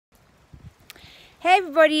Hey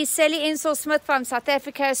everybody, Sally Ensor Smith from South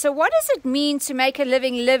Africa. So what does it mean to make a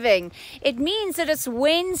living living? It means that it's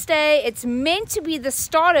Wednesday. It's meant to be the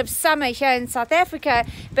start of summer here in South Africa,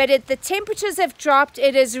 but the temperatures have dropped.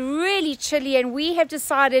 It is really chilly, and we have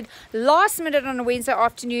decided last minute on a Wednesday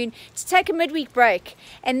afternoon to take a midweek break.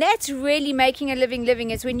 And that's really making a living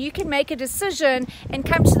living, is when you can make a decision and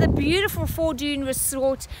come to the beautiful Four Dune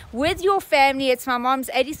Resort with your family. It's my mom's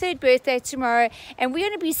 83rd birthday tomorrow, and we're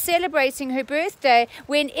going to be celebrating her birthday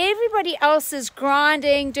when everybody else is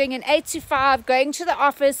grinding, doing an 8 to 5, going to the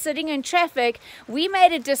office, sitting in traffic. We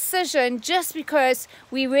made a decision just because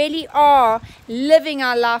we really are living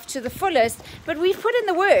our life to the fullest, but we've put in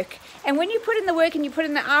the work. And when you put in the work and you put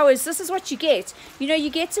in the hours, this is what you get. You know, you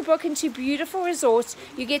get to book into beautiful resorts,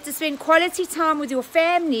 you get to spend quality time with your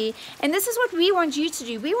family, and this is what we want you to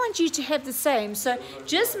do. We want you to have the same. So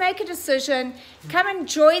just make a decision, come and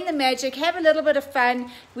join the magic, have a little bit of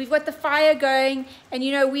fun. We've got the fire going, and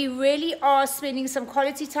you know, we really are spending some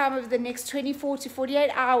quality time over the next 24 to 48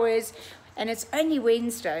 hours, and it's only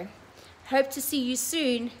Wednesday. Hope to see you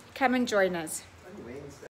soon. Come and join us.